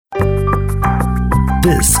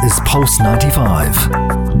This is Pulse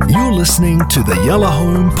 95. You're listening to the Yellow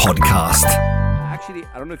Home Podcast. Actually,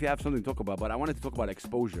 I don't know if you have something to talk about, but I wanted to talk about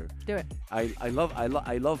exposure. Do it. I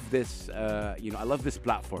love this. I love this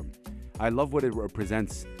platform. I love what it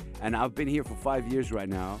represents, and I've been here for 5 years right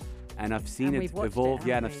now, and I've seen it evolve.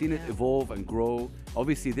 And I've seen it evolve and grow.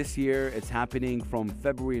 Obviously, this year it's happening from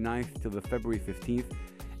February 9th to the February 15th,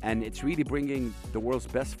 and it's really bringing the world's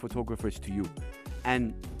best photographers to you.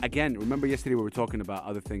 And again, remember yesterday we were talking about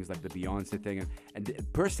other things like the Beyonce thing, and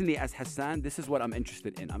personally as Hassan, this is what I'm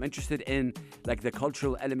interested in. I'm interested in like the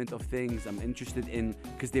cultural element of things. I'm interested in,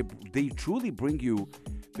 because they truly bring you,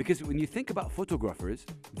 because when you think about photographers,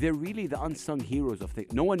 they're really the unsung heroes of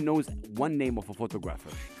things. No one knows one name of a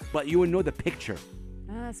photographer, but you will know the picture.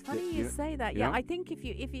 It's funny you say that. Yeah, I think if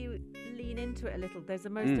you lean into it a little, there's the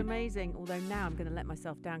most amazing, although now I'm going to let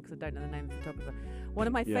myself down because I don't know the name of the photographer. One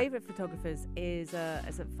of my favourite photographers is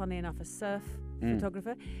funny enough, a surf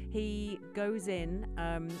photographer. He goes in,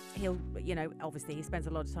 he'll, obviously he spends a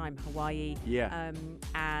lot of time Hawaii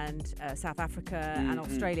and South Africa and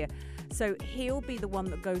Australia. So he'll be the one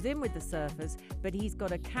that goes in with the surfers, but he's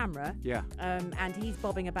got a camera and he's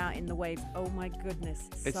bobbing about in the waves. Oh my goodness,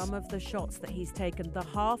 some of the shots that he's taken, the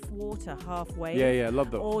half water, half wave. Yeah,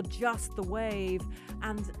 love those. Or just the wave,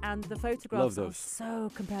 and the photographs are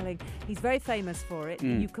so compelling. He's very famous for it.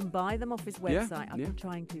 You can buy them off his website. I've been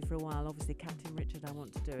trying to for a while. Obviously, Captain Richard, I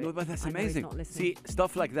want to do it. No, but that's I know amazing. he's not listening. See,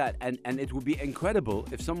 stuff like that, and it would be incredible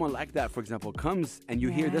if someone like that, for example, comes and you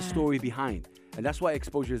hear the story behind. And that's why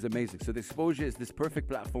Exposure is amazing. So the Exposure is this perfect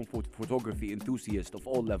platform for photography enthusiasts of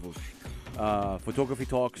all levels. Photography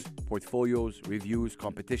talks, portfolios, reviews,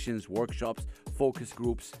 competitions, workshops, focus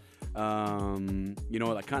groups.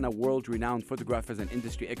 Like kind of world-renowned photographers and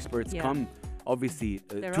industry experts come, obviously,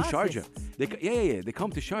 to Sharjah. They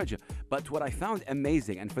come to Sharjah. But what I found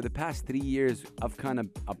amazing, and for the past 3 years, I've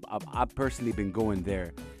personally been going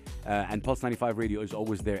there. And Pulse 95 Radio is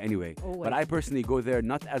always there anyway. Always. But I personally go there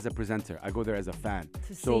not as a presenter. I go there as a fan.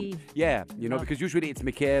 See. Because usually it's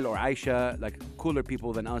Mikhail or Aisha, like cooler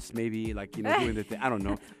people than us, maybe, doing the thing. I don't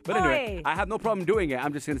know. But anyway, I have no problem doing it.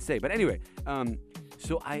 I'm just going to say. But anyway,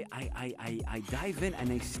 so I dive in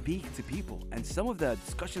and I speak to people. And some of the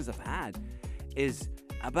discussions I've had is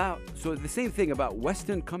about, so the same thing about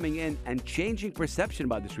Western coming in and changing perception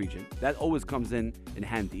about this region. That always comes in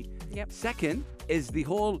handy. Yep. Second is the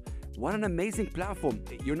whole, what an amazing platform.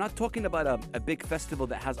 You're not talking about a big festival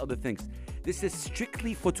that has other things. This is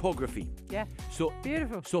strictly photography. Yeah. So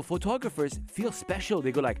beautiful. So photographers feel special.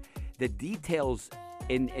 They go like, the details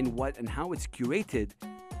in what and how it's curated.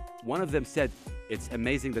 One of them said, it's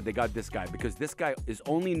amazing that they got this guy because this guy is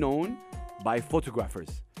only known by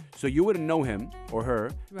photographers. So you wouldn't know him or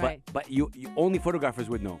her, right. but you only photographers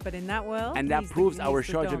would know. But in that world, and that proves our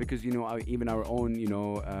Sharjah, because even our own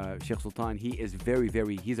Sheikh Sultan, he is very,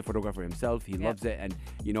 very. He's a photographer himself. He loves it, and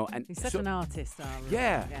he's such an artist.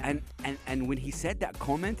 And when he said that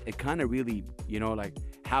comment, it kind of really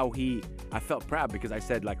how I felt proud because I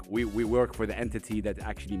said we work for the entity that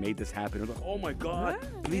actually made this happen. I was like, oh my God,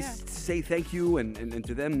 please say thank you and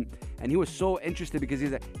to them. And he was so interested because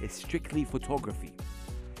he's like, it's strictly photography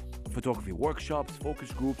workshops,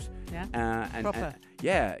 focus groups,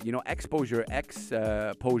 Exposure,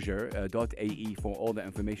 exposure.ae for all the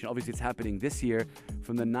information. Obviously, it's happening this year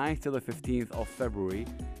from the 9th till the 15th of February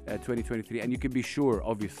 2023, and you can be sure,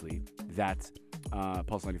 obviously, that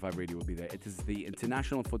Pulse 95 Radio will be there. It is the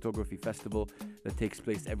International Photography Festival that takes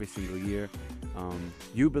place every single year.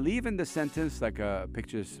 You believe in the sentence, like a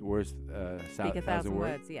picture's worth speak 1,000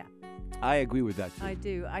 words, yeah. I agree with that too. I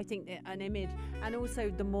do. I think an image, and also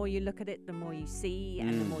the more you look at it, the more you see,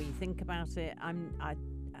 and the more you think about it. A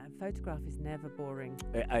photograph is never boring.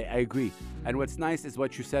 I agree. And what's nice is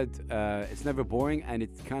what you said. It's never boring, and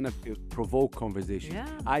it provoke conversation. Yeah.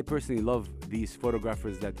 I personally love these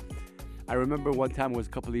photographers that. I remember one time, it was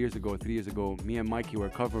a couple of years ago, 3 years ago, me and Mikey were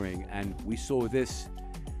covering, and we saw this.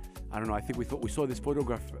 I don't know, I think we saw this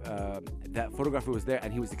photograph, that photographer was there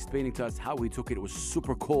and he was explaining to us how he took it. It was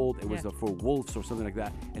super cold, it was for wolves or something like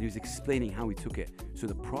that, and he was explaining how he took it. So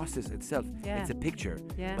the process itself, it's a picture,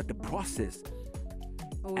 but the process,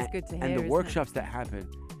 always good to hear, and the workshops that happen.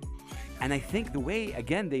 And I think the way,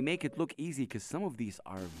 again, they make it look easy because some of these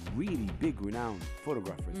are really big, renowned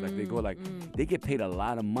photographers. They go they get paid a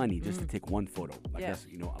lot of money just to take one photo. That's,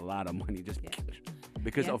 a lot of money just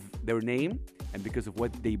because of their name and because of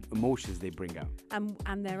what emotions they bring out.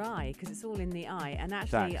 And their eye, because it's all in the eye. And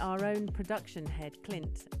actually, our own production head,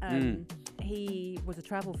 Clint, he was a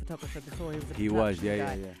travel photographer before he was a production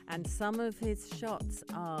guy. And some of his shots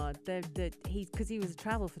are, because he was a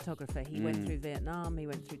travel photographer. He went through Vietnam, he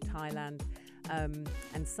went through Thailand.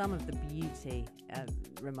 and some of the beauty,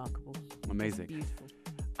 remarkable. Amazing. Beautiful.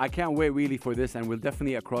 I can't wait really for this, and we'll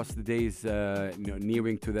definitely across the days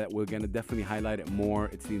nearing to that, we're going to definitely highlight it more.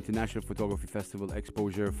 It's the International Photography Festival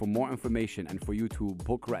Exposure. For more information and for you to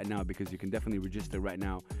book right now, because you can definitely register right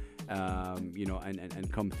now,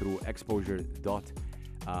 and come through exposure.ae.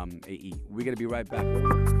 We're going to be right back.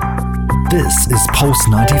 This is Pulse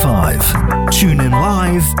 95. Tune in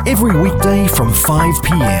live every weekday from 5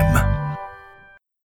 p.m.